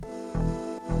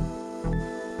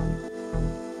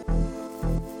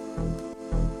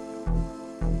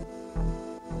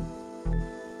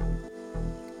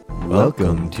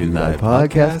Welcome to Thy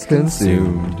Podcast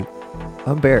Consumed.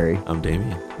 I'm Barry. I'm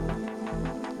Damien.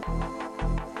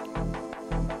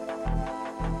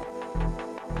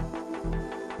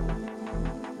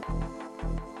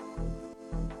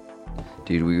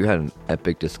 Dude, we had an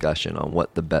epic discussion on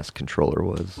what the best controller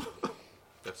was.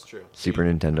 That's true. Super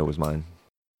Nintendo was mine.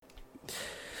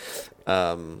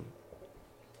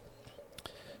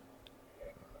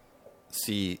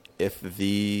 See,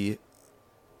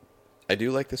 I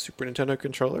do like the Super Nintendo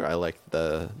controller. I like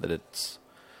that it's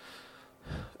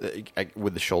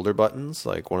with the shoulder buttons.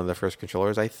 Like one of the first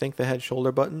controllers, I think they had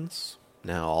shoulder buttons.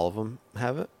 Now all of them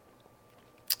have it.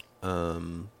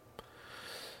 Over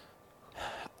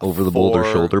the boulder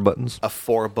shoulder buttons. A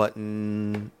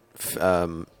 4-button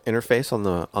interface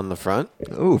on the front.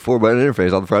 Ooh, 4-button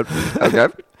interface on the front. Okay.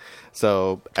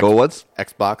 So Go once.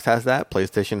 Xbox has that.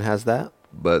 PlayStation has that.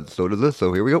 But so does this,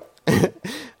 so here we go.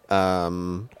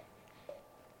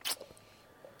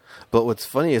 But what's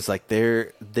funny is like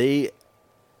they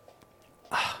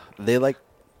like,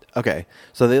 okay,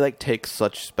 so they like take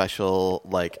such special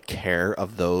like care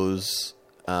of those,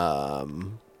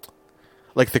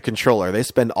 like the controller. They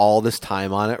spend all this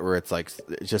time on it where it's like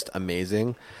it's just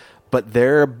amazing. But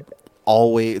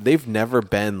they've never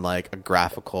been like a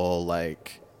graphical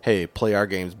like, hey, play our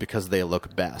games because they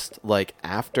look best. Like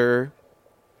after,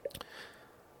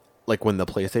 like when the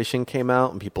PlayStation came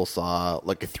out and people saw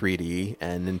like a 3D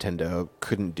and Nintendo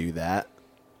couldn't do that,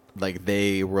 like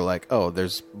they were like, oh,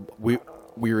 we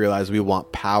realize we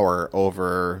want power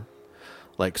over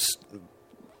like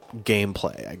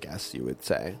gameplay, I guess you would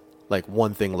say. Like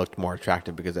one thing looked more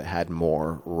attractive because it had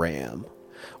more RAM,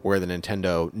 where the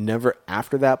Nintendo never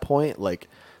after that point, like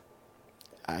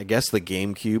I guess the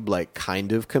GameCube like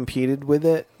kind of competed with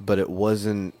it, but it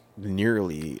wasn't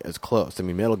nearly as close. I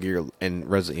mean, Metal Gear and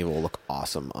Resident Evil look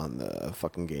awesome on the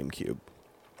fucking GameCube.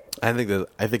 I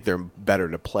think they're better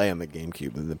to play on the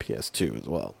GameCube than the PS2 as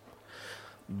well.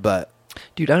 But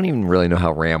Dude, I don't even really know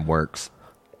how RAM works.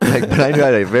 Like, but I knew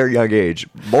at a very young age,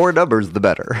 more numbers the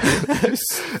better. Is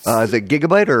it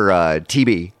gigabyte or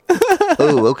TB?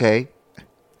 Oh, okay.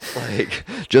 Like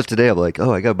just today, I'm like,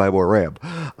 oh, I gotta buy more RAM.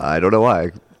 I don't know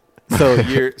why.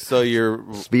 so your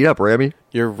Speed up, Rammy.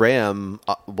 Your RAM,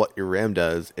 what your RAM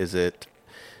does is it,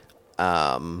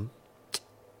 I mean,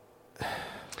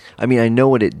 I know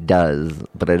what it does,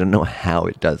 but I don't know how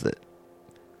it does it.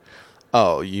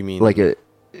 Oh, you mean Like it,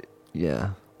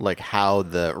 yeah. like how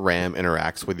the RAM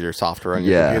interacts with your software on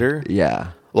your computer?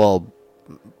 Yeah. Well,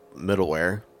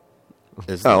 middleware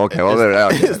is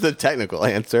is the technical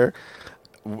answer.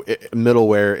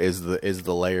 Middleware is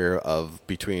the layer of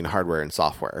between hardware and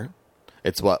software.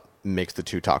 It's what makes the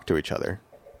two talk to each other.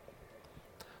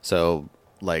 So,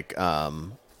 like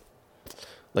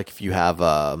if you have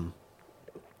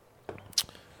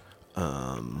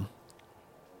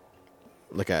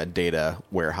like a data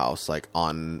warehouse like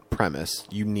on premise,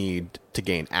 you need to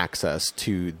gain access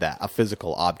to a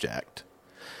physical object.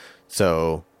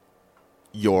 So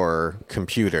your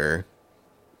computer,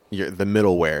 the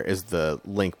middleware is the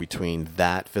link between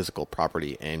that physical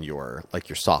property and your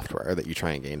software that you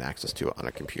try and gain access to on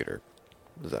a computer.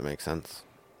 Does that make sense?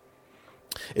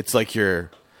 It's like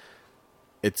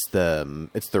it's the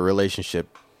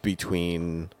relationship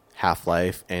between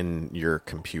Half-Life and your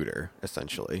computer,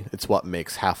 essentially. It's what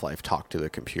makes Half-Life talk to the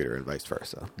computer and vice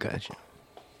versa. Gotcha.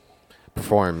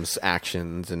 Performs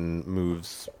actions and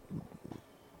moves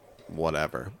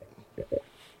whatever.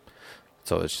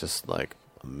 So it's just like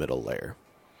a middle layer.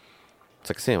 It's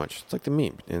like a sandwich. It's like the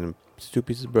meat and 2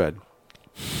 pieces of bread.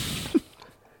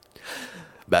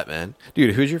 Batman.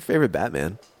 Dude, who's your favorite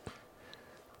Batman?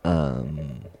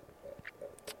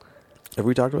 Have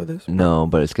we talked about this? No,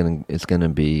 but it's gonna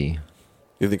be.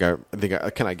 You think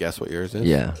can I guess what yours is?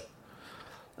 Yeah.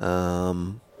 I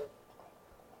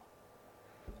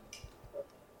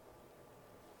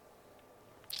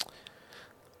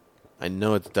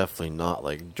know it's definitely not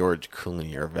like George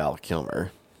Clooney or Val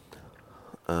Kilmer.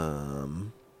 So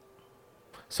I'm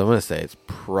gonna say it's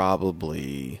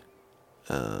probably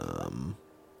Michael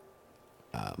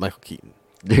Keaton.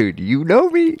 Dude, you know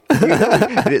me.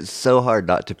 And it's so hard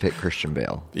not to pick Christian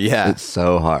Bale. Yeah, it's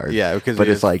so hard. Yeah, because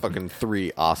it's like fucking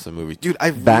 3 awesome movies, dude.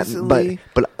 But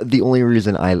the only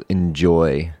reason I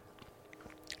enjoy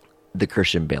the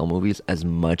Christian Bale movies as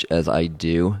much as I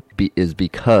do is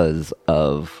because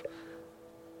of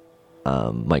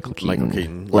Michael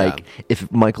Keaton. Like if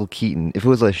it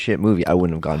was a shit movie, I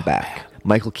wouldn't have gone back.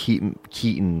 Michael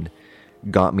Keaton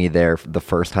got me there the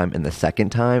first time and the second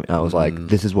time. And I was like,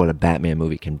 this is what a Batman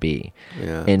movie can be.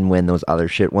 Yeah. And when those other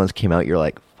shit ones came out, you're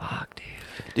like, fuck,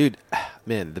 dude.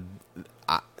 Man,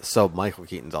 So Michael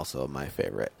Keaton's also my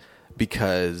favorite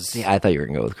because Yeah, I thought you were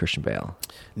gonna go with Christian Bale.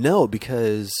 no,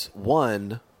 because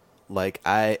one, like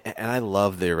I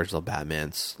love the original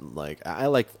Batman's. Like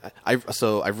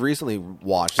I've recently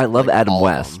watched. I love like, Adam all of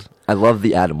West. them. I love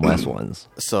the Adam West ones.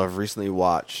 So I've recently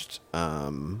watched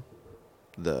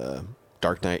the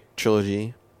Dark Knight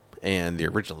trilogy and the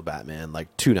original Batman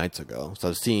like 2 nights ago. So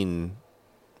I've seen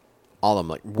all of them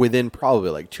like within probably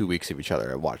like 2 weeks of each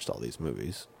other. I watched all these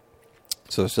movies,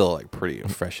 so it's still like pretty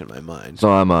fresh in my mind. So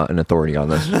I'm an authority on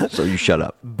this. So you shut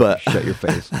up. But Shut your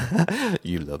face.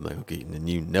 you love Michael Keaton and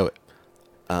you know it.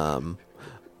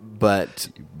 But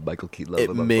Michael Keaton.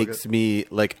 it makes me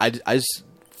like I just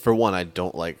for one I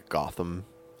don't like Gotham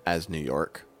as New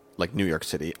York, like New York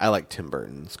City. I like Tim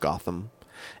Burton's Gotham,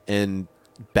 and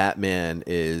Batman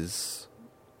is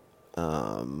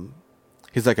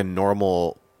he's like a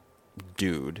normal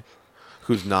dude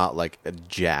who's not like a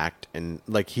jacked and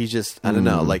like he's just I don't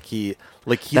know like he's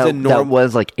a that normal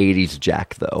was like 80s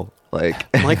Jack though.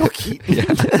 Like Michael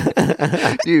Keaton.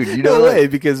 dude, you No know way,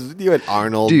 because you had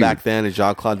Arnold Dude. back then and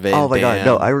Jean-Claude Van Oh my god, Damme.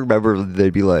 no, I remember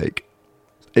they'd be like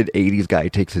an 80s guy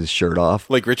takes his shirt off.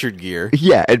 Like Richard Gere.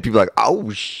 Yeah, and people are like,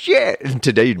 oh shit. And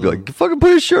today you'd be like, fucking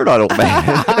put his shirt on, old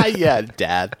man. Yeah,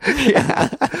 Dad. Yeah.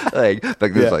 Like,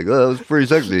 back then it's like, oh, that was pretty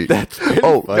sexy. That's pretty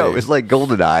no, funny. it's like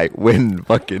GoldenEye when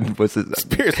fucking, what's his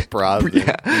Pierce Brosnan.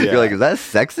 Yeah. You're like, is that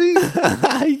sexy?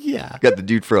 yeah. Got the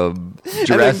dude from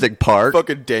Jurassic Park.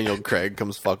 Fucking Daniel Craig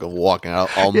comes fucking walking out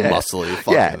all Yeah. muscly.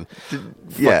 Yeah. Fucking,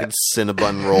 Yeah. fucking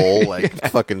Cinnabon roll, like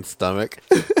fucking stomach.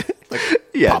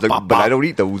 Yeah, Pop, pop, but I pop. don't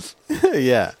eat those.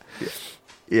 Yeah.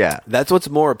 Yeah. That's what's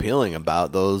more appealing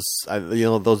about those,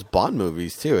 those Bond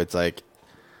movies too. It's like,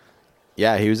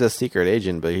 yeah, he was a secret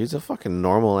agent, but he's a fucking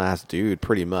normal ass dude,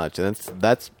 pretty much. And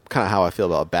that's kind of how I feel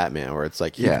about Batman, where it's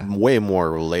like he's Yeah. way more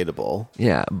relatable.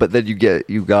 Yeah, but then you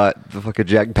got the fucking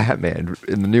Jack Batman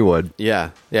in the new one.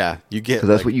 Yeah, yeah. You get So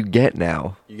that's like, what you get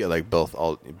now. you get like both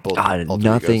God, alter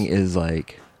nothing egos. is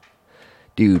like,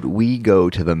 dude, we go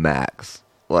to the max.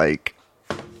 Like,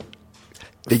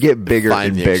 they get bigger Find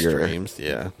and the bigger. extremes,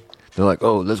 yeah. They're like,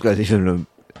 oh, this guy's even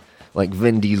like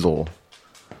Vin Diesel.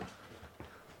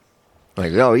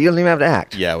 Like, oh, he doesn't even have to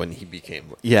act. Yeah, when he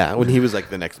was like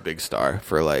the next big star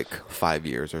for like 5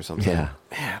 years or something. Yeah.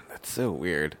 Man, that's so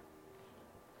weird.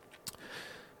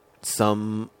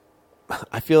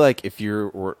 I feel like if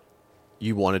you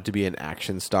wanted to be an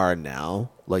action star now,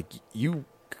 like you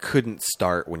couldn't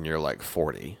start when you're like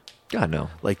 40. God, no.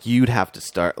 Like you'd have to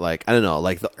start like I don't know,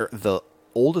 like the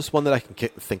oldest one that I can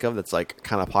think of that's like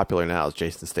kind of popular now is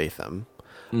Jason Statham.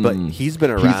 But he's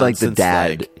been around. He's like the since,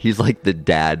 dad. like, He's like the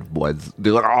dad was.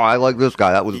 They're like, oh, I like this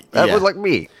guy. That was Yeah. like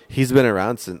me. he's been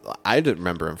around since I didn't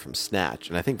remember him from Snatch,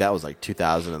 and I think that was like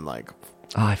 2000 and like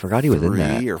Oh, I forgot he was in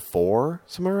that. 3 or 4,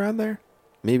 somewhere around there.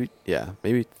 Maybe 3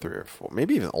 or 4,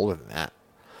 maybe even older than that.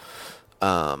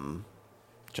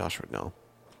 Josh would know,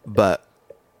 but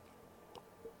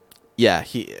yeah,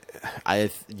 I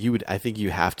think you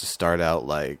have to start out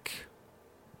like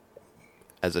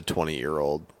as a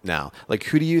 20-year-old now. Like,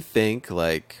 who do you think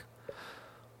like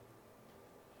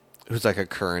who's like a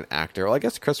current actor? Well, I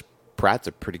guess Chris Pratt's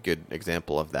a pretty good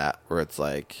example of that, where it's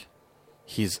like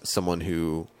he's someone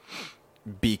who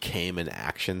became an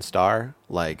action star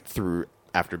like through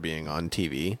after being on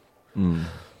TV. You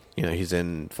know, he's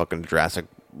in fucking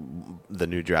the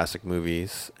new Jurassic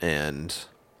movies, and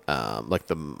like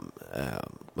the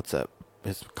what's that?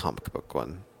 His comic book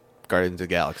one, Guardians of the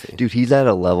Galaxy. Dude, he's at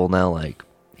a level now, like,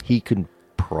 he could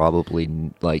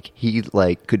probably, like, he,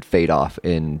 like, could fade off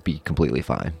and be completely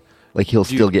fine. Like, he'll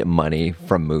still get money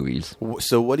from movies.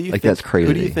 So what do you Like, think? that's crazy.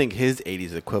 Who do you think his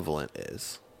 80s equivalent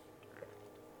is?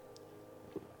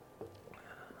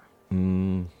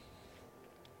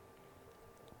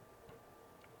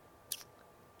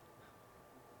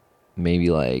 Maybe,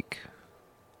 like,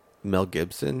 Mel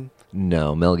Gibson?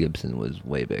 no, Mel Gibson was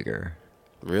way bigger.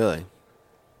 Really?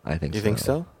 I think so. You think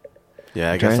so?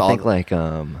 Yeah, I I'm trying guess to all. think, like,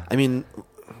 I mean,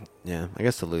 yeah, I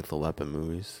guess the Lethal Weapon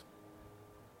movies.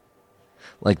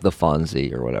 like the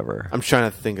Fonzie or whatever. I'm trying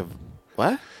to think of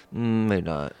what Maybe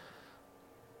not.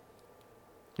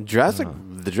 Jurassic.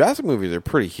 The Jurassic movies are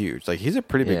pretty huge. Like he's a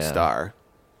pretty big Yeah. star.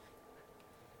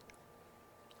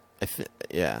 I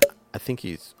think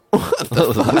he's. What the fuck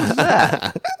was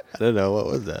that? I don't know. What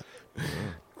was that?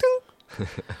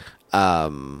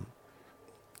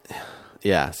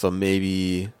 Yeah. So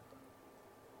maybe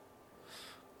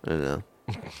I don't know.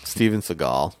 Steven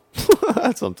Seagal.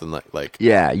 Something like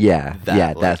Yeah, that,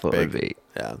 like, that's what big. would be.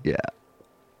 Yeah. Yeah.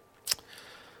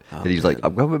 Oh, And he's like, man.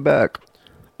 I'm coming back.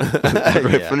 After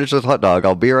I Yeah. finish this hot dog,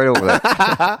 I'll be right over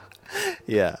there.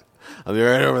 Yeah. I'll be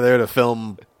right over there to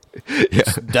film Yeah.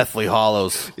 Deathly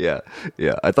Hollows. Yeah.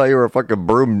 Yeah. I thought you were a fucking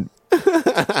broom.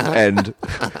 And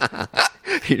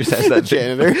he just has that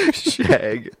Janitor.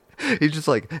 shag. He's just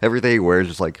like, everything he wears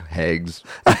just like hangs.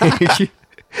 He's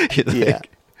Yeah.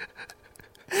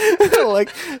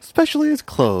 Like, especially his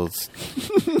clothes.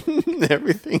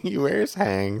 Everything he wears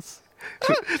hangs.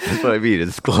 That's what I mean.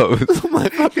 It's clothes. My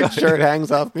fucking shirt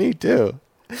hangs off me, too.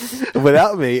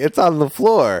 Without me, it's on the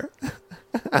floor.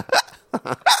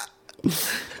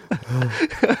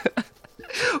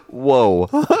 Whoa.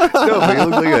 No, but he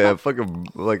looks like a fucking,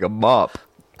 like a mop.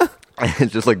 And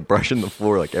it's just like brushing the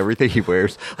floor, like everything he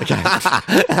wears. Like,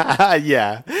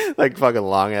 Yeah. Like fucking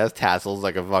long ass tassels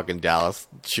like a fucking Dallas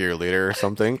cheerleader or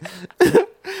something.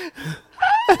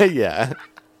 Yeah.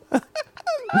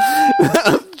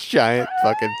 Giant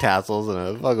fucking tassels and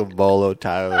a fucking bolo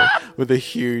tie with a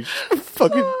huge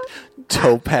fucking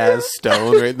topaz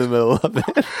stone right in the middle of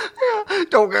it.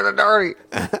 don't get it dirty.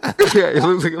 Yeah, he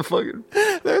looks like a fucking.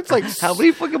 It's like How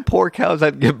many fucking poor cows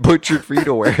have to get butchered for you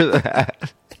to wear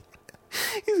that?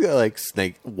 he's got like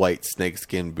white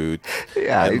snakeskin boots.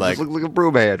 Yeah, and he like just looks like a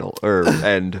broom handle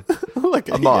and like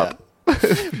a mop.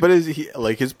 yeah. But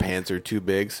his pants are too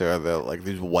big, so the like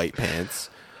these white pants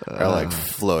are like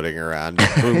floating around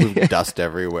with dust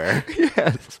everywhere.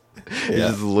 Yes. He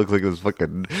just looks like this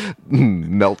fucking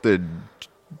melted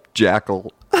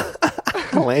jackal.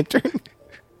 Lantern.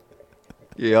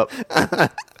 Yep. A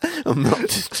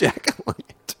melted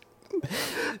jack-o'-lantern.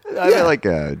 I mean like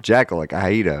a jackal, like a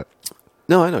hyena.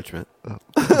 No, I know what you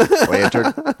meant.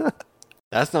 Lantern.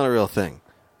 That's not a real thing.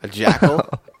 A jackal?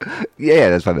 Yeah,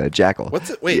 that's what I meant. A jackal. What's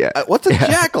it? Wait, Yeah. what's a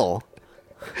jackal?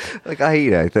 Like a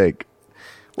hyena, I think.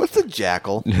 What's a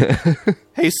jackal?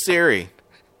 Hey Siri,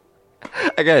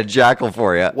 I got a jackal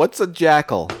for you. what's a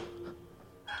jackal?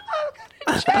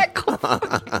 Jackal.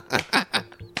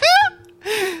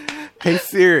 Hey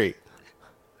Siri.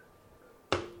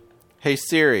 Hey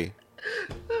Siri.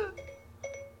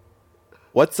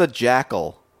 What's a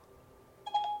jackal?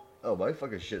 Oh, my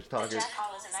fucking shit's talking.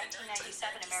 Jackal is a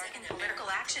 1997 American political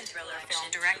action thriller film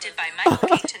directed by Michael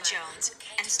Keaton Jones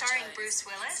and starring Bruce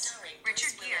Willis,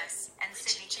 Richard Gere, and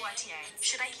Sidney Poitier.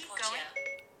 Should I keep going?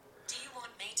 Do you want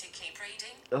me to keep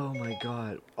reading? Oh my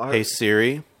god. Hey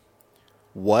Siri.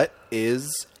 What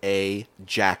is a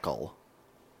jackal?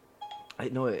 I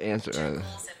know an answer.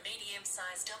 Jackals are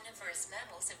medium-sized omnivorous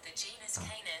mammals of the genus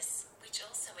Canis, which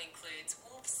also includes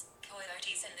wolves,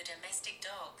 coyotes, and the domestic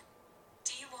dog.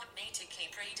 Do you want me to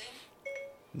keep reading?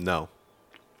 No.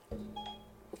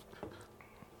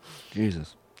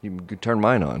 Jesus. You could turn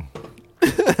mine on.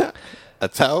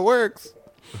 That's how it works.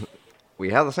 We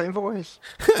have the same voice.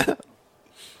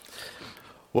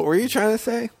 What were you trying to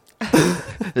say?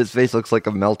 His face looks like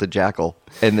a melted jackal.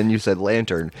 And then you said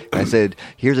lantern. And I said,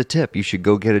 here's a tip. You should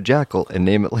go get a jackal and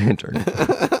name it Lantern.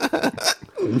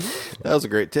 That was a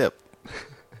great tip.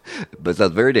 But it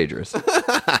sounds very dangerous.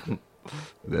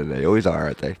 They always are,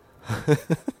 aren't they?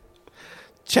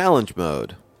 Challenge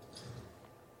mode.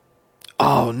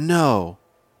 Oh no.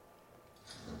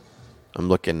 I'm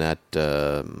looking at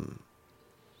I'm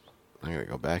gonna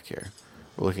go back here.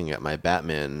 We're looking at my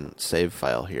Batman save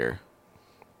file here.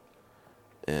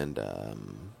 And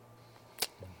I'm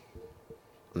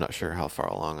not sure how far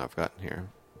along I've gotten here.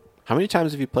 How many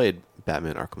times have you played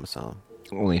Batman Arkham Asylum?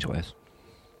 Only twice.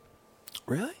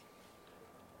 Really?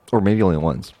 Or maybe only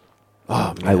once.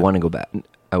 Oh man. I want to go back.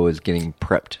 I was getting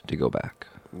prepped to go back.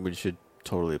 We should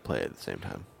totally play it at the same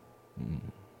time.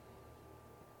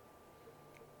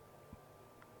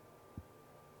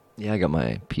 Yeah, I got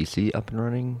my PC up and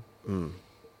running, And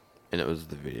it was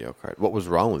the video card. What was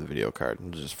wrong with the video card?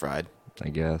 It was just fried. I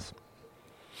guess.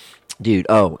 Dude,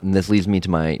 oh, and this leads me to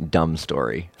my dumb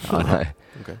story. Okay.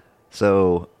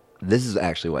 So, this is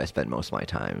actually what I spent most of my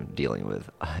time dealing with,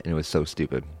 and it was so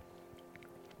stupid.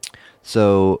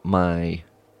 So, my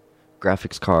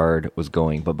graphics card was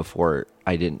going, but before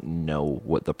I didn't know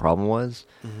what the problem was,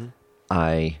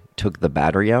 I took the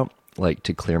battery out, like,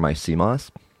 to clear my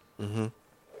CMOS.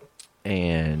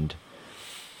 And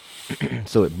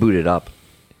so it booted up.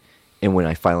 And when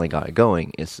I finally got it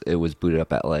going, it was booted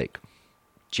up at, like,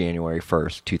 January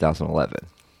 1st, 2011.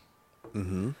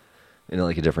 In,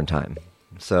 like, a different time.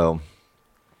 So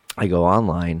I go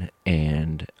online,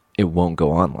 and it won't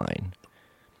go online.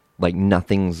 Like,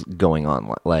 nothing's going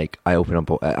on. Like, I open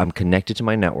up, I'm connected to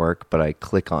my network, but I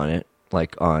click on it,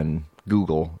 like, on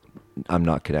Google, I'm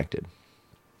not connected.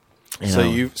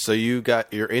 And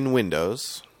You're in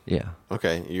Windows. Yeah.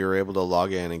 Okay, you were able to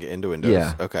log in and get into Windows.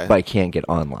 Yeah. Okay. But I can't get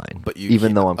online. But you even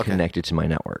can't- though I'm okay. connected to my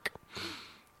network.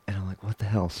 And I'm like, what the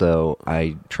hell? So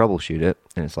I troubleshoot it,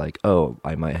 and it's like, oh,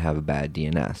 I might have a bad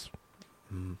DNS.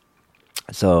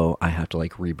 So I have to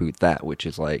like reboot that, which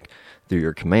is like through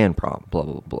your command prompt, blah,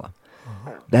 blah, blah.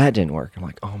 That didn't work. I'm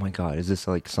like, oh my God, is this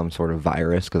like some sort of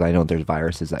virus? Because I know there's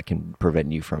viruses that can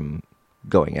prevent you from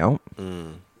going out.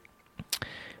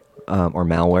 Or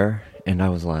malware. And I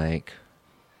was like,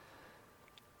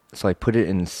 so I put it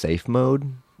in safe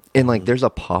mode. And like there's a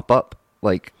pop-up,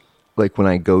 like when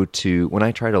I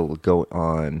try to go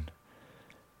on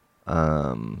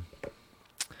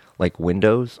like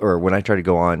Windows, or when I try to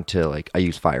go on to like, I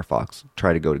use Firefox,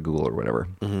 try to go to Google or whatever.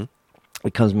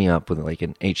 It comes me up with like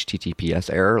an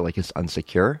HTTPS error, like it's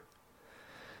unsecure.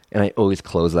 And I always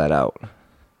close that out.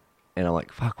 And I'm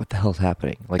like, fuck, what the hell's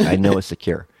happening? Like, I know it's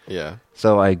secure. Yeah.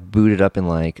 So I booted up in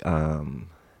like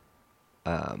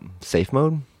safe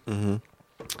mode.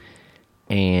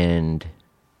 And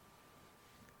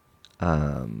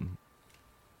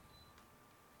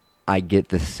I get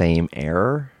the same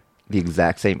error, the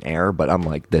exact same error, but I'm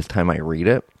like, this time I read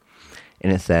it,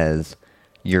 and it says,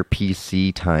 your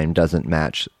PC time doesn't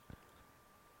match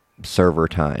server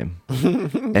time.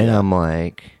 And I'm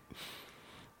like,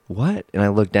 what? And I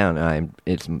look down, and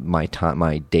it's my time,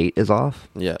 my date is off.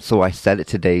 Yeah. So I set it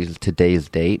today's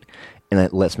date, and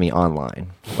it lets me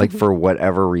online, like for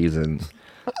whatever reason.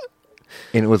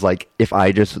 And it was like, if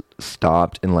I just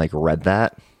stopped and like read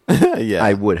that, Yeah.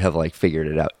 I would have like figured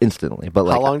it out instantly. But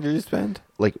like, How long did you spend?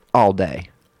 like all day.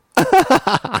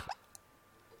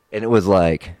 And it was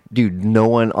like, dude, no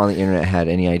one on the internet had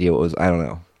any idea what was, I don't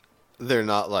know. They're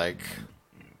not like,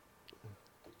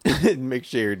 make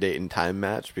sure your date and time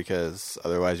match, because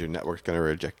otherwise your network's going to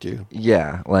reject you.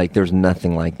 Yeah, like there's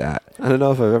nothing like that. I don't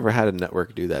know if I've ever had a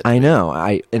network do that to I me. know.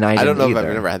 I don't know didn't if I've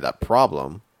either. ever had that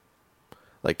problem.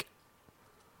 Like,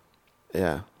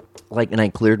 yeah. Like, and I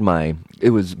cleared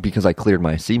it was because I cleared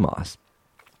my CMOS.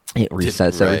 It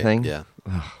resets Right, everything. Yeah.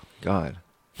 Oh, God.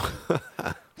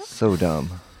 So dumb.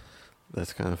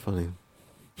 That's kind of funny.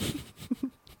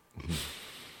 I'm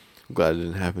glad it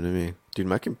didn't happen to me. Dude,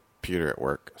 my computer at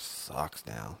work sucks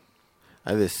now.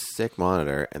 I have this sick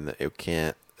monitor, and it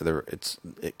can't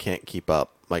keep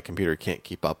up. My computer can't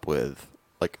keep up with,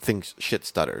 like, shit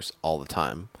stutters all the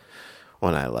time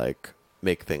when I, like,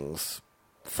 make things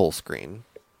full screen.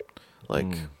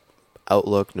 Like,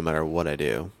 Outlook, no matter what I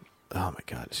do. Oh my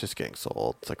God, it's just getting so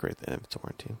old. It's like right at the end of its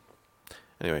warranty.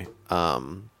 Anyway,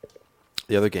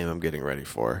 the other game I'm getting ready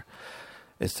for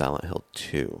is Silent Hill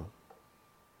 2.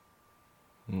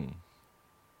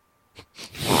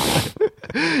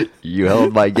 You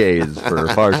held my gaze for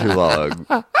far too long.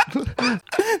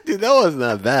 Dude, that wasn't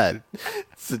that bad.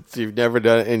 Since you've never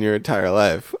done it in your entire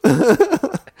life.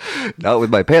 Not with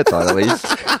my pants on, at least.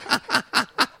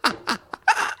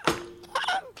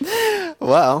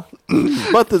 Well,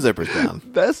 put the zippers down.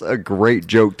 That's a great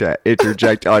joke to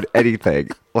interject on anything.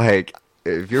 Like,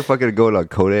 if you're fucking going on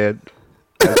Conan,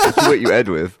 that's what you end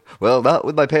with. Well, not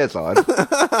with my pants on.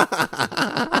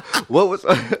 What was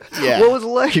it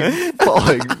like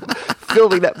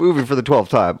filming that movie for the 12th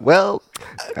time? Well,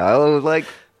 I was like,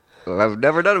 I've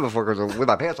never done it before because with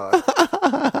my pants on.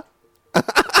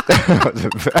 That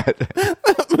wasn't bad.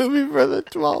 Movie for the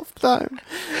 12th time.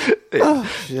 Oh,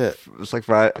 shit. It's like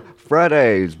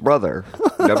Friday's brother,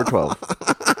 number 12.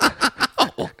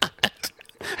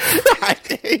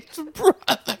 Friday's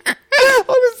brother.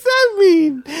 What does that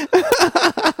mean?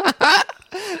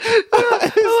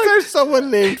 Is there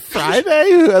someone named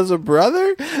Friday who has a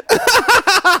brother?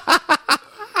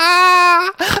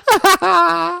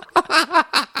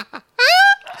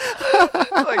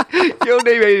 Like, your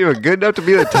name ain't even good enough to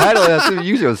be the title. That's to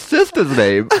use your sister's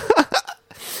name.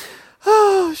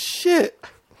 Oh, shit.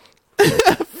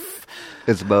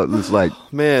 It's like,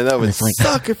 Man, that would It's like-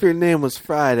 suck if your name was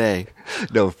Friday.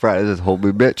 no, Friday, this whole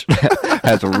new bitch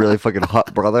has a really fucking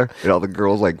hot brother, and all the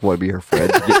girls like want to be her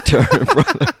friend to get to her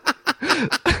brother.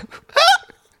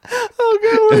 Oh,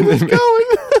 God, where's this going?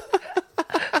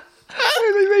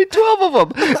 And they made 12 of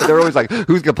them. And they're always like,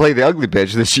 who's gonna play the ugly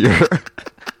bitch this year?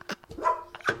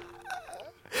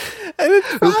 And it's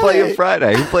Who's playing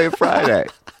Friday? Who's playing Friday?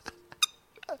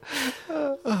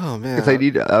 Oh, man. Because I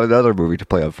need another movie to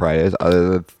play on Fridays other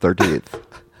than 13th.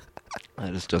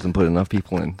 That just doesn't put enough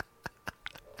people in.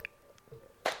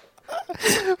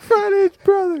 Friday's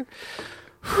brother.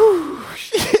 Whew,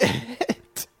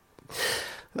 shit.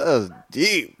 That was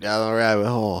deep down the rabbit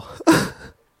hole.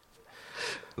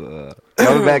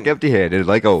 Coming back empty-handed,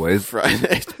 like always.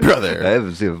 Friday's I brother.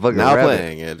 haven't seen a fucking Now rabbit.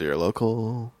 playing at your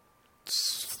local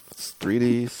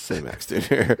 3D Cinemax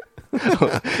Theater.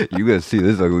 You gotta see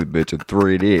this ugly bitch in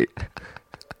 3D.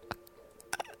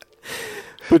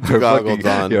 Put your goggles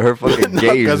on. Yeah, her fucking Not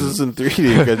gaze. because it's in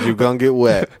 3D, because you're gonna get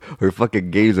wet. Her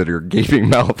fucking gaze at her gaping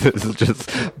mouth is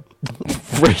just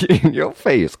right in your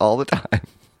face all the time.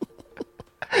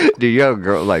 Dude, you have a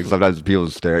girl, like, sometimes people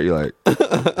stare at you like,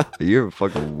 you're a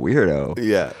fucking weirdo.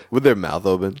 Yeah, with their mouth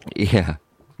open. Yeah.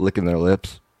 Licking their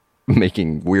lips,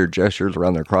 making weird gestures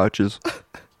around their crotches.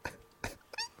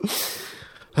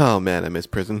 Oh man, I miss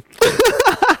prison.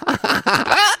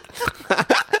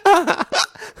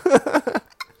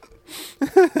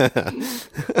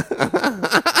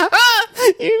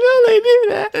 You know they do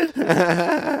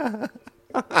that.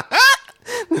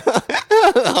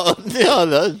 Oh,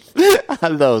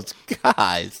 those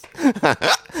guys.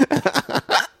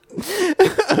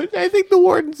 I think the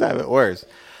wardens have it worse.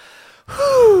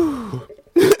 You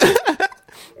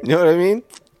know what I mean?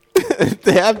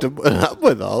 They have to put up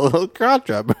with all those crotch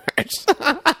rubbers.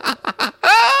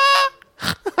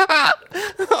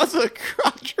 Also,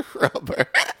 crotch rubber.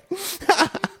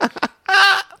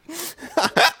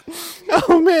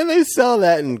 Oh man, they sell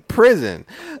that in prison.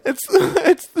 It's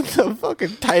the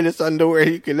fucking tightest underwear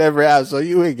you could ever have, so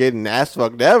you ain't getting ass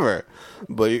fucked ever.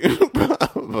 But you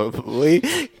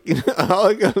probably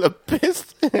all gonna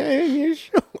piss in your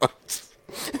shorts.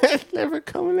 It's never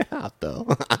coming out though.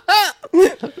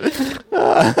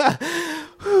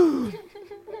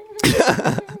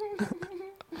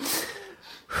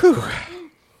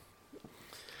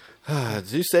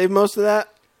 Did you save most of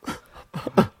that?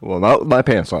 Well, not with my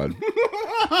pants on.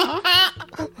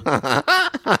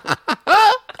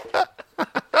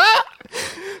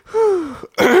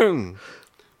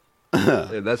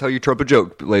 And that's how you trump a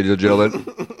joke, ladies and gentlemen.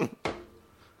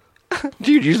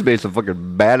 Dude, you just made some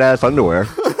fucking badass underwear.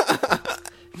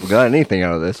 If we got anything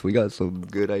out of this, we got some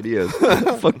good ideas.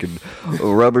 Fucking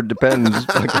rubber depends.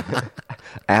 Fucking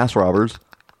ass robbers.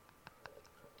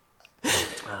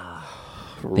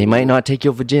 They might not take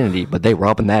your virginity, but they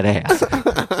robbing that ass.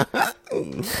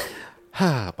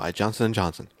 By Johnson &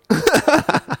 Johnson.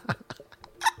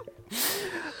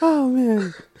 Oh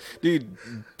man, dude.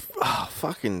 Oh,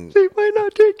 fucking. They might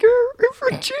not take your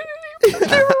virginity, but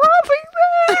they're robbing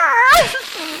that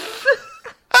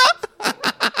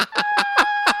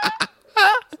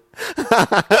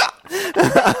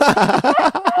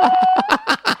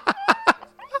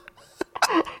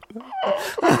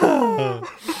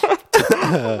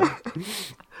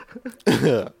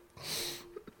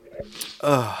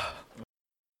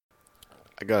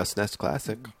I got a SNES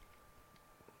Classic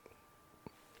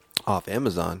off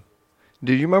Amazon.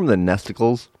 Do you remember the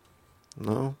Nesticles?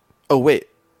 No. Oh wait,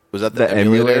 was that the The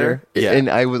emulator? Yeah. And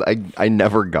I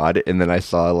never got it, and then I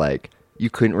saw, like, you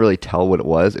couldn't really tell what it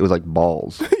was. It was like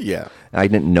balls. Yeah. I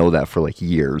didn't know that for like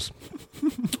years.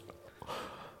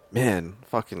 Man,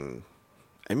 fucking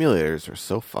emulators were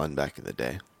so fun back in the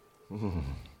day.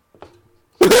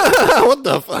 What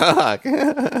the fuck?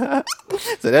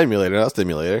 It's an emulator, not a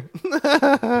stimulator.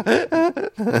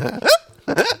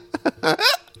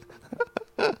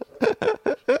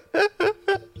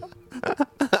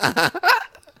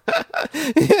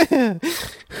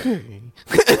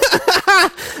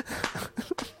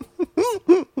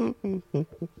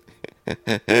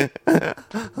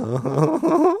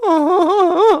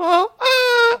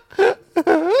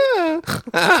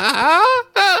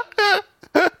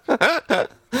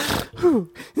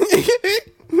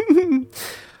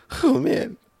 Oh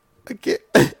man, I can't.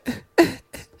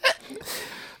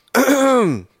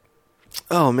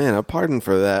 Oh man, a pardon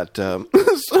for that. So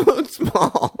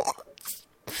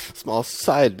small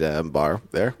side bar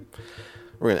there.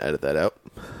 We're gonna edit that out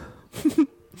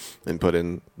and put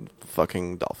in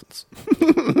fucking dolphins.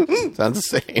 Sounds the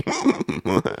same.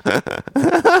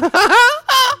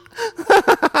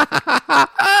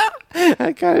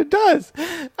 It kind of does.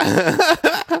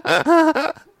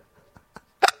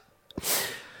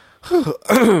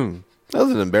 That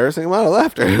was an embarrassing amount of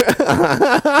laughter.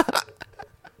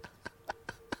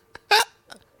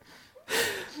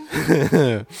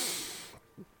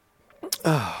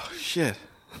 Oh shit!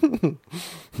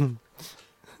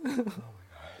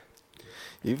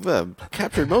 You've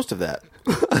captured most of that.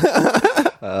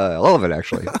 All of it,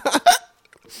 actually.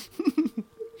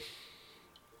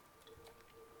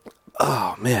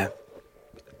 Oh man!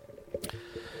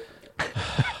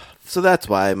 So that's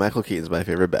why Michael Keaton's my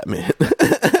favorite Batman.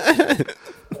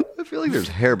 I feel like there's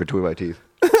hair between my teeth.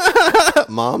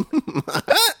 Mom.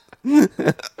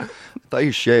 I thought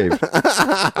you shaved.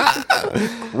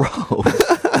 Gross.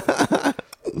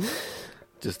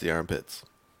 Just the armpits.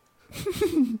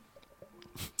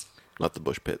 Not the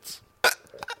bush pits.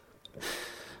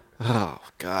 Oh,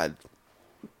 God.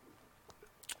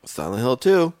 Silent Hill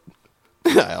 2.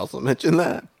 I also mentioned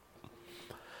that.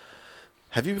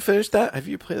 Have you finished that? Have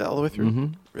you played that all the way through?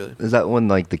 Mm-hmm. Really? Is that when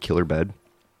like the killer bed,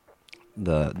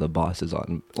 the boss is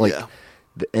on, like, Yeah.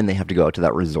 And they have to go out to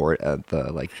that resort at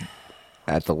the lake?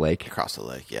 Across the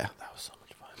lake. Yeah, that was so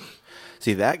much fun.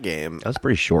 See, that game. That was a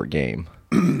pretty short game.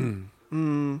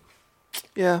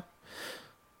 Yeah.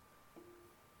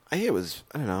 I think it was,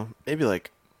 I don't know, maybe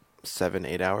like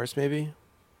 7-8 hours, maybe.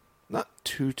 Not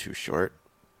too short.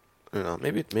 I don't know.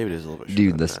 Maybe it is a little bit shorter.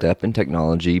 Dude, than the that. step in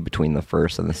technology between the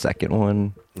first and the second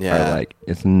one, Yeah. are like,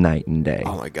 it's night and day.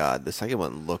 Oh my god, the second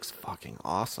one looks fucking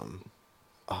awesome.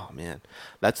 Oh man,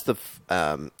 that's the.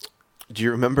 Do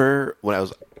you remember when I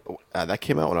was? That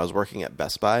came out when I was working at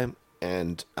Best Buy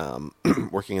and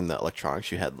working in the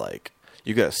electronics. You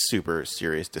got a super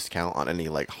serious discount on any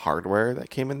like hardware that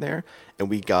came in there, and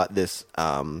we got this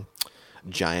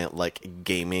giant like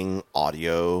gaming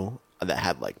audio that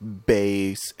had like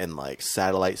bass and like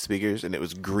satellite speakers, and it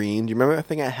was green. Do you remember that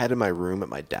thing I had in my room at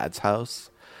my dad's house?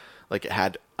 Like it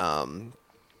had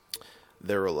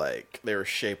they were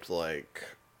shaped like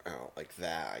like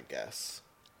that, I guess,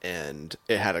 and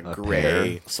it had a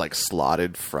gray pear? like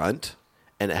slotted front,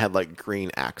 and it had like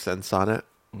green accents on it.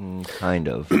 Kind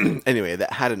of. Anyway,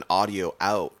 that had an audio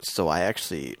out, so I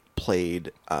actually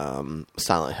played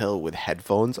Silent Hill with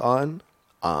headphones on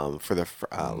for the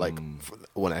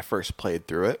when I first played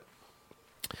through it,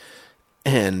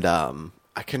 and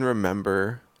I can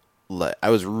remember I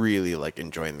was really like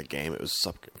enjoying the game. It was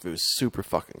super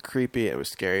fucking creepy. It was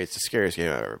scary. It's the scariest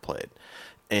game I've ever played,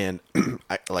 and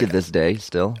I like To this day,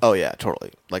 still. Oh yeah,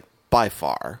 totally. Like by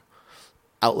far,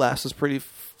 Outlast is pretty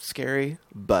scary,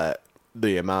 but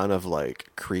the amount of like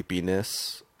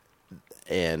creepiness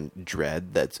and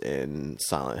dread that's in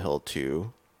Silent Hill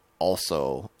 2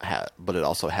 but it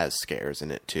also has scares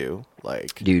in it too.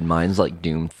 Like, Dude, mine's like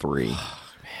Doom 3.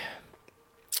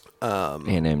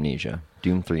 And Amnesia.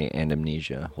 Doom 3 and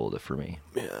Amnesia hold it for me.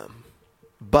 yeah,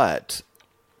 but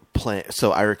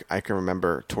so I can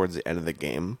remember towards the end of the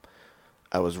game,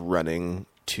 I was running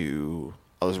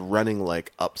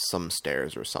like up some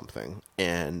stairs or something,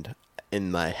 and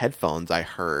in my headphones I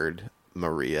heard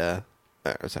Maria.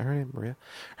 Is that her name, Maria?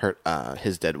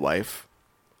 His dead wife.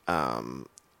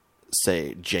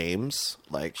 Say James,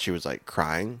 like she was like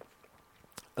crying,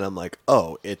 and I'm like,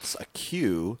 oh, it's a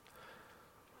cue.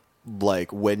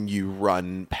 Like when you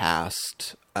run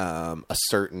past a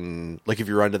certain, like if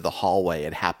you run to the hallway,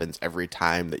 it happens every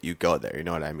time that you go there. You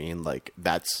know what I mean? Like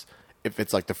that's if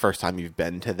it's like the first time you've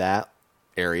been to that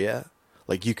area,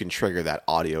 like you can trigger that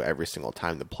audio every single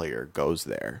time the player goes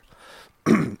there.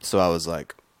 So I was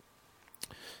like,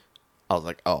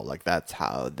 oh, like that's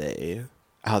how they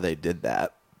did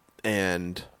that.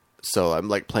 And so I'm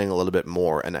like playing a little bit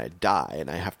more, and I die,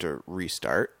 and I have to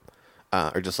restart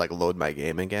or just like load my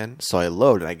game again. So I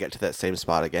load, and I get to that same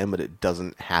spot again, but it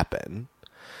doesn't happen.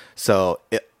 So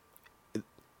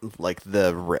like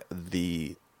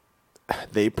they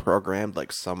programmed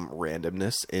like some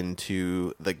randomness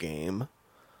into the game,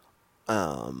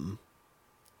 but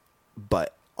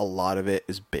a lot of it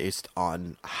is based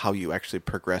on how you actually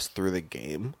progress through the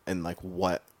game and like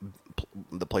what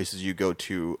the places you go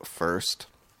to first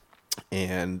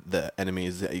and the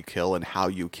enemies that you kill and how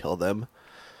you kill them.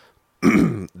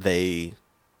 They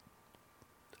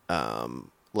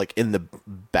like in the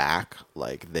back,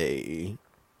 like they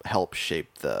help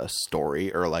shape the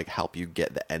story or like help you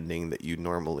get the ending that you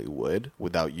normally would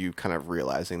without you kind of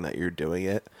realizing that you're doing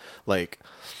it. Like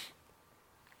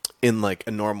in like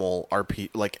a normal RP,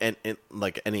 like in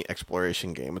like any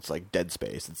exploration game, it's like Dead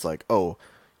Space. It's like, oh,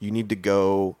 you need to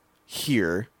go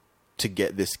here to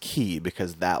get this key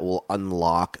because that will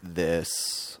unlock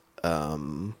this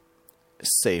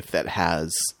safe that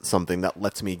has something that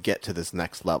lets me get to this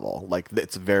next level. Like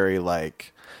it's very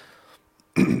like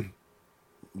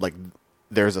like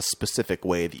there's a specific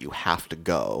way that you have to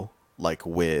go, like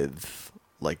with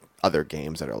like other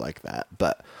games that are like that.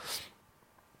 But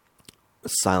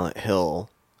Silent Hill,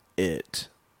 it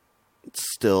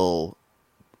still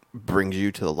brings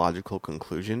you to the logical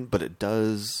conclusion, but it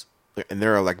does, and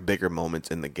there are like bigger moments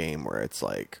in the game where it's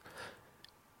like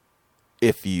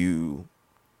if you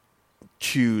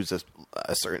choose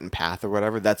a certain path or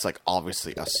whatever, that's like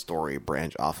obviously a story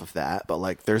branch off of that, but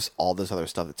like there's all this other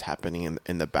stuff that's happening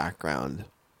in the background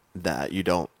that you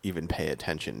don't even pay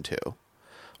attention to,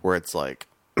 where it's like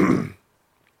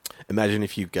imagine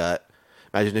if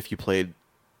you played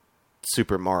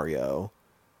Super Mario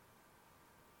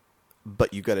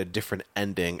but you got a different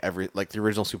ending like the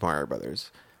original Super Mario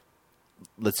Brothers.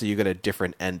 Let's say you got a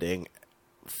different ending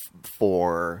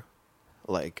for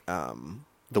like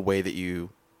the way that you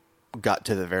got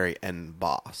to the very end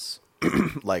boss.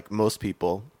 Like most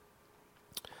people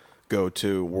go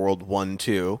to World 1,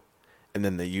 2, and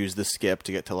then they use the skip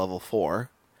to get to level 4,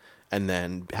 and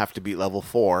then have to beat level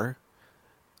 4,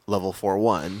 level 4,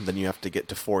 1, then you have to get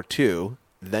to 4, 2,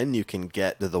 then you can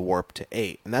get to the warp to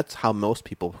 8. And that's how most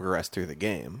people progress through the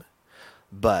game.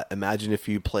 But imagine if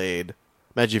you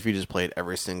just played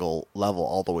every single level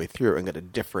all the way through and got a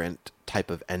different type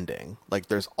of ending. Like,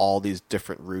 there's all these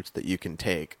different routes that you can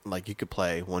take. Like, you could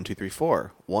play 1, 2, 3,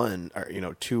 4, 1,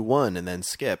 or 2, 1, and then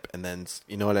skip, and then,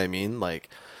 you know what I mean? Like,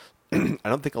 I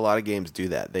don't think a lot of games do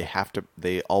that.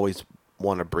 They always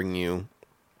want to bring you,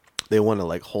 they want to,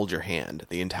 like, hold your hand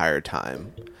the entire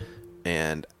time.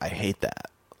 And I hate that.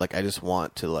 Like, I just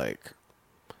want to, like,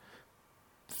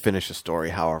 finish a story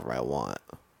however I want.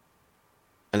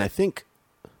 And I think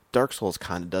Dark Souls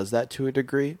kind of does that to a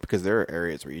degree, because there are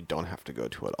areas where you don't have to go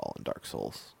to it all in Dark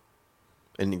Souls.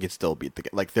 And you can still beat the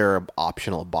game. Like, there are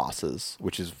optional bosses,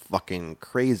 which is fucking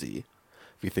crazy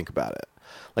if you think about it.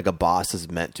 Like, a boss is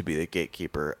meant to be the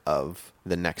gatekeeper of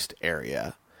the next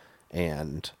area.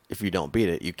 And if you don't beat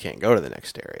it, you can't go to the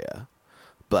next area.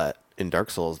 But in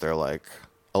Dark Souls, they're like,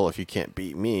 oh, if you can't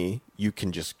beat me, you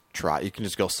can just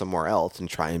go somewhere else and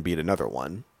try and beat another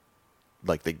one.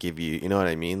 Like, they give you, you know what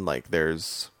I mean? Like,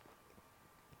 there's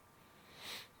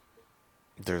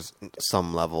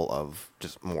some level of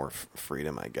just more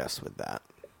freedom, I guess, with that.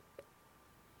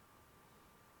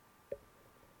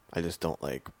 I just don't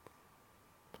like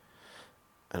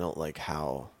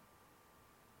how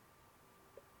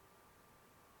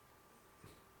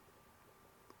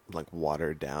like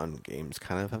watered down games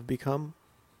kind of have become.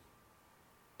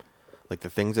 Like, the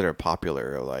things that are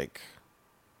popular are like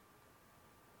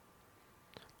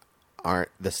aren't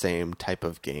the same type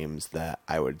of games that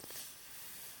I would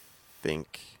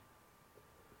think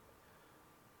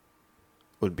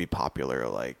would be popular,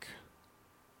 like,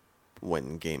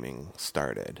 when gaming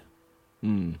started.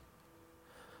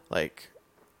 Like,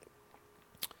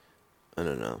 I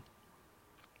don't know.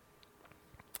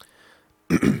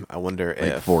 I wonder Like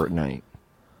if Fortnite.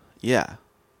 Yeah.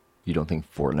 You don't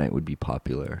think Fortnite would be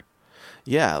popular?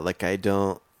 Yeah, like, I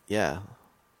don't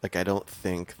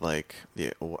think, like,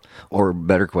 Or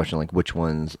better question, like, which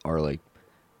ones are, like,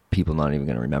 people not even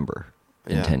going to remember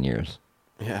in 10 years?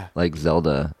 Yeah. Like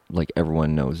Zelda, like,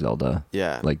 everyone knows Zelda.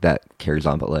 Yeah. Like, that carries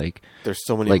on, but, like... There's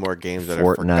so many like more games that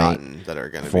are forgotten that are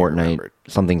going to be remembered.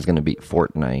 Something's going to beat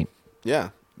Fortnite. Yeah.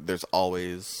 There's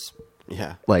always...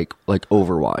 Yeah. Like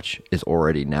Overwatch is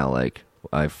already now, like,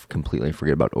 I've completely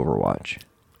forget about Overwatch.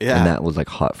 Yeah. And that was, like,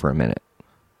 hot for a minute.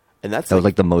 And that was,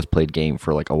 like, the most played game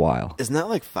for, like, a while. Isn't that,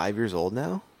 like, 5 years old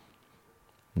now?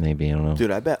 Maybe, I don't know.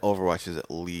 Dude, I bet Overwatch is at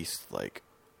least, like,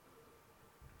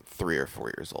 3 or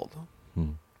 4 years old.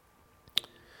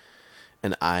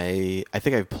 And I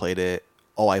think I've played it.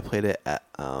 Oh, I played it at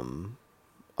a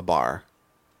bar.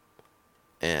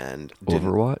 And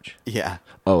Overwatch? Yeah.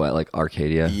 Oh, at, like,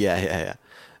 Arcadia? Yeah.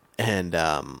 And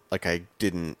like, I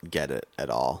didn't get it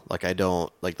at all. Like, I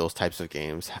don't like those types of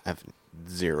games. Have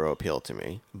zero appeal to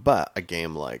me. But a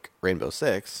game like Rainbow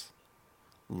Six,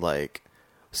 like,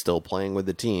 still playing with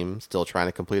the team, still trying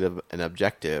to complete an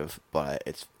objective, but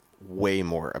it's way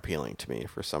more appealing to me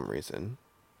for some reason.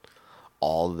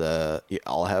 All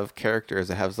have characters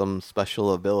that have some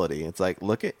special ability. It's like,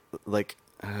 look at, like,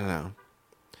 I don't know.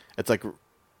 It's like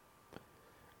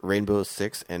Rainbow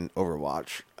Six and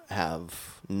Overwatch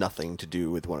have nothing to do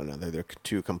with one another. They're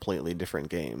two completely different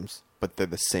games, but they're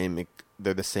the same.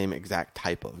 They're the same exact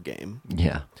type of game.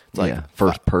 Yeah, it's like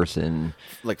first person.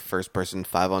 Like first person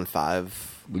 5-on-5.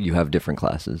 You have different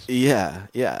classes. Yeah.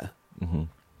 Because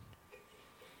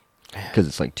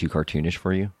it's like too cartoonish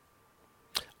for you.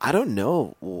 I don't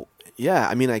know. Well, yeah,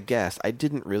 I mean, I guess I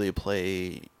didn't really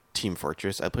play Team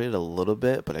Fortress. I played it a little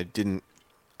bit, but I didn't.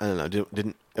 I don't know.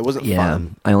 Didn't. It wasn't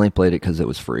fun. I only played it because it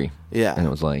was free. Yeah, and it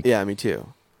was like, yeah, me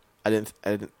too. I didn't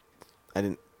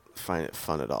find it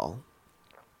fun at all.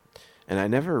 And I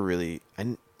never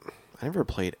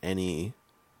played any.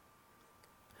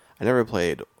 I never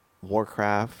played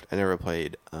Warcraft. I never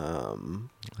played. I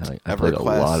played a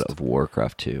lot of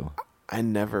Warcraft too. I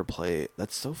never played.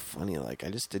 That's so funny. Like, I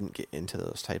just didn't get into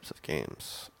those types of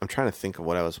games. I'm trying to think of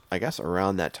what I was. I guess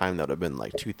around that time, that would have been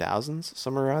like 2000s,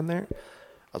 somewhere around there.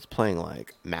 I was playing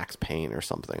like Max Payne or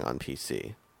something on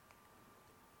PC.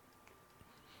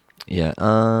 Yeah.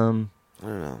 I don't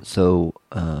know. So,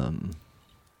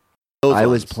 I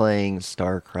was playing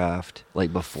StarCraft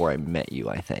like before I met you,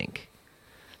 I think.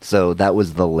 So that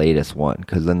was the latest one,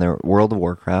 because then there World of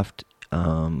Warcraft.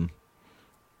 I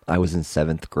was in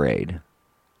 7th grade.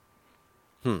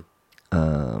 That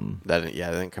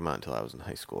didn't come out until I was in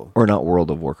high school. Or not World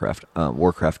of Warcraft.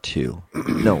 Warcraft 2.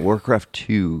 No, Warcraft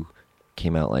 2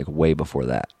 came out like way before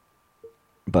that.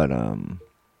 But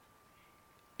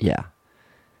yeah.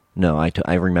 No,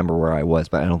 I remember where I was,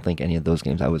 but I don't think any of those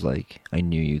games I was like, I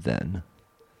knew you then.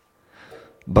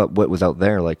 But what was out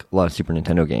there, like a lot of Super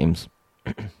Nintendo games,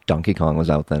 Donkey Kong was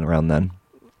out then, around then.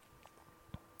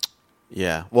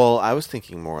 Yeah. Well, I was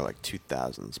thinking more like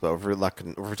 2000s, but if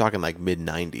we're talking like mid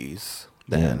 90s,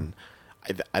 then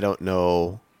I don't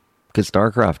know. Because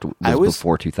StarCraft I was-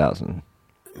 before 2000.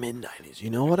 Mid 90s. You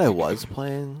know what I was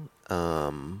playing?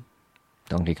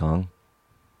 Donkey Kong.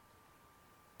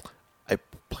 I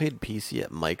played PC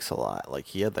at Mike's a lot. Like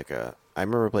he had I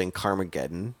remember playing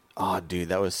Carmageddon. Oh, dude,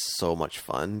 that was so much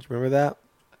fun. Do you remember that?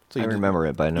 So I remember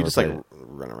it, but I never you just played like it.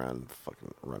 run around, and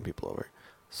fucking run people over.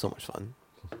 So much fun.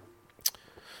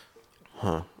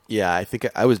 Huh. Yeah, I think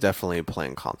I was definitely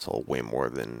playing console way more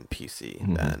than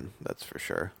PC then. That's for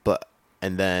sure.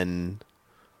 And then,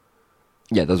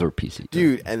 Yeah, those were PC.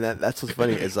 dude, and that's what's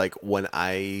funny is like when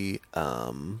I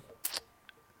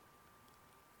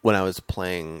was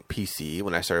playing PC,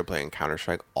 when I started playing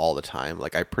Counter-Strike all the time,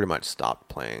 like I pretty much stopped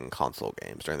playing console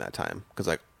games during that time because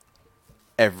like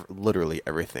literally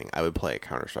everything I would play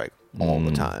Counter-Strike all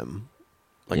the time.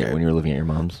 Like Yeah, when you were living at your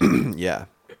mom's. yeah,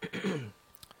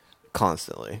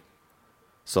 constantly.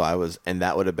 So and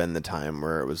that would have been the time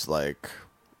where it was like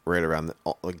right around the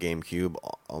GameCube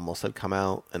almost had come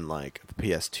out, and like the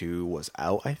PS2 was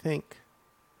out. I think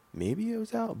maybe it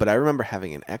was out, but I remember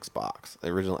having an Xbox, the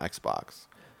original Xbox,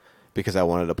 because I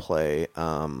wanted to play.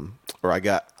 Or I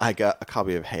got a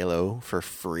copy of Halo for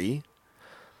free.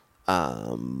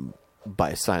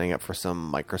 By signing up for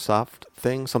some Microsoft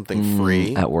thing, something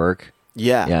free At work.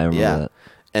 Yeah, Yeah, I remember that.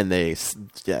 And they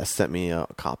sent me a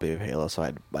copy of Halo, so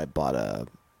I bought an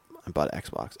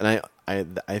Xbox, and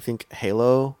I think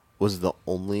Halo was the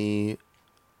only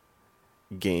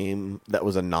game that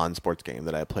was a non-sports game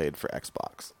that I played for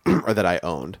Xbox or that I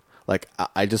owned. Like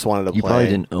I just wanted to You play. probably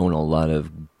didn't own a lot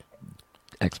of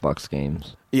Xbox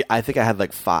games. Yeah, I think I had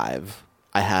like 5.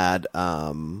 I had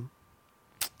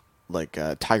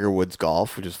Tiger Woods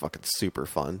Golf, which is fucking super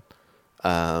fun.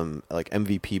 Like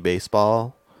MVP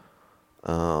Baseball.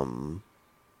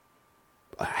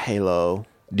 Halo.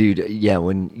 Dude, yeah,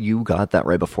 when you got that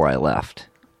right before I left,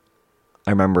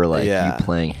 I remember like Yeah. you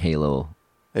playing Halo,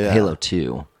 Yeah. Halo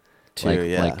 2,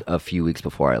 Yeah. like a few weeks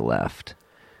before I left.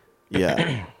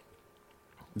 Yeah.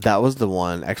 That was the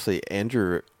one. Actually,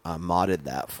 Andrew modded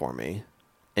that for me,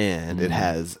 and it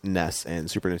has NES and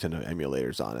Super Nintendo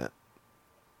emulators on it.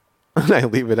 And I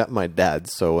leave it at my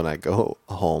dad's, so when I go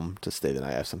home to stay, then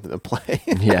I have something to play.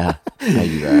 Yeah, I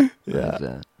do that. Yeah. I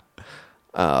do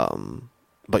that.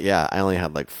 But yeah, I only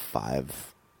had like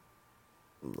 5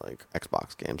 like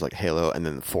Xbox games, like Halo, and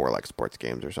then 4 like sports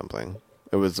games or something.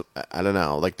 It was, I don't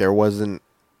know, like there wasn't.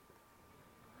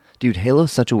 Dude,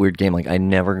 Halo's such a weird game. Like, I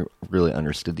never really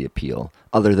understood the appeal,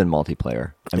 other than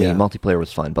multiplayer. I mean, Yeah. multiplayer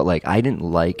was fun, but like, I did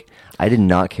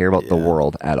not care about the Yeah.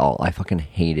 world at all. I fucking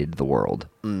hated the world.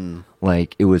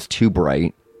 Like, it was too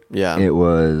bright. Yeah. It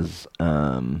was,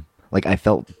 like, I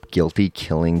felt guilty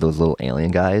killing those little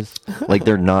alien guys. Like,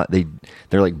 they're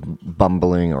like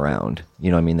bumbling around.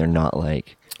 You know what I mean? They're not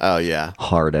like Oh yeah.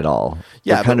 hard at all.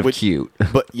 Yeah, They're kind but of cute.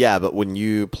 But when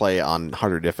you play on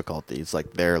harder difficulties,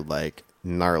 like they're like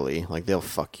gnarly, like they'll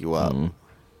fuck you up.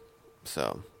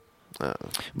 So,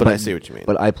 but I see what you mean.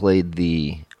 But I played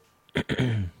the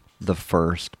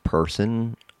first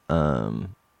person,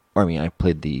 I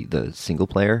played the single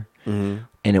player, and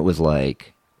it was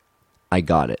like, I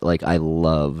got it. Like, I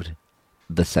loved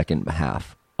the second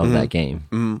half of that game,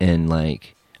 and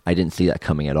like, I didn't see that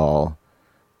coming at all.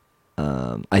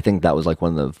 I think that was like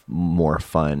one of the more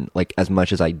fun. Like, as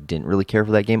much as I didn't really care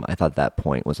for that game, I thought that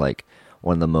point was like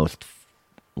one of the most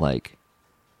like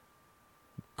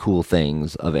cool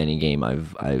things of any game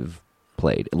I've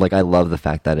played. Like, I love the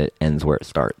fact that it ends where it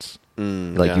starts.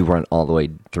 Like, yeah. you run all the way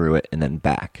through it and then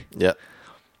back. Yep.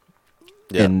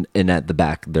 Yep. And at the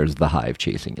back there's the hive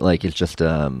chasing. Like, it's just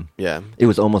Yeah. it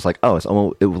was almost like, it was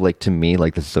like, to me,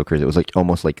 like, this is so crazy. It was like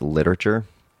almost like literature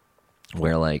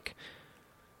where, like,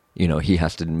 you know, he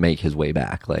has to make his way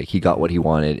back. Like, he got what he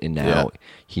wanted, and now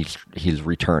he's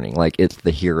returning. Like, it's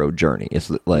the hero journey. It's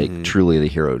like truly the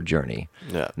hero journey.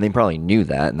 Yeah. And they probably knew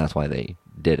that, and that's why they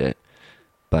did it.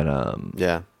 But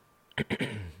Yeah.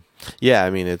 Yeah, I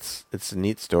mean it's a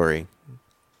neat story.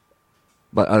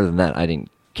 but other than that, I didn't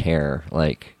care.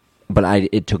 Like, but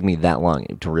it took me that long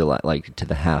to realize, like, to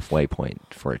the halfway point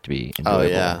for it to be enjoyable. Oh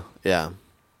yeah. Yeah.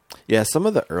 Yeah, some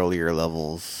of the earlier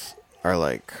levels are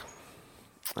like,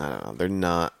 I don't know, they're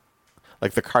not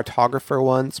like the cartographer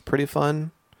one's pretty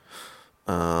fun.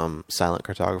 Silent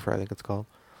Cartographer, I think it's called.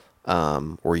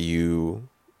 Where you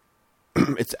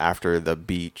it's after the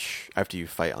beach. After you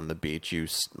fight on the beach, you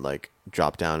like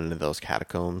drop down into those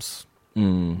catacombs,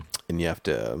 and you have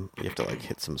to like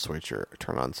hit some switch or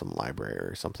turn on some library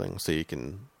or something so you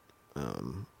can.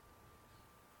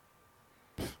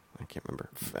 I can't remember.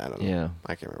 I don't know. Yeah.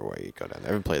 I can't remember where you go down. I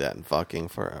haven't played that in fucking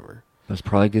forever. That's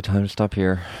probably a good time to stop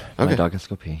here. My Okay. dog has to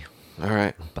go pee. All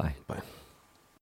right. Bye. Bye.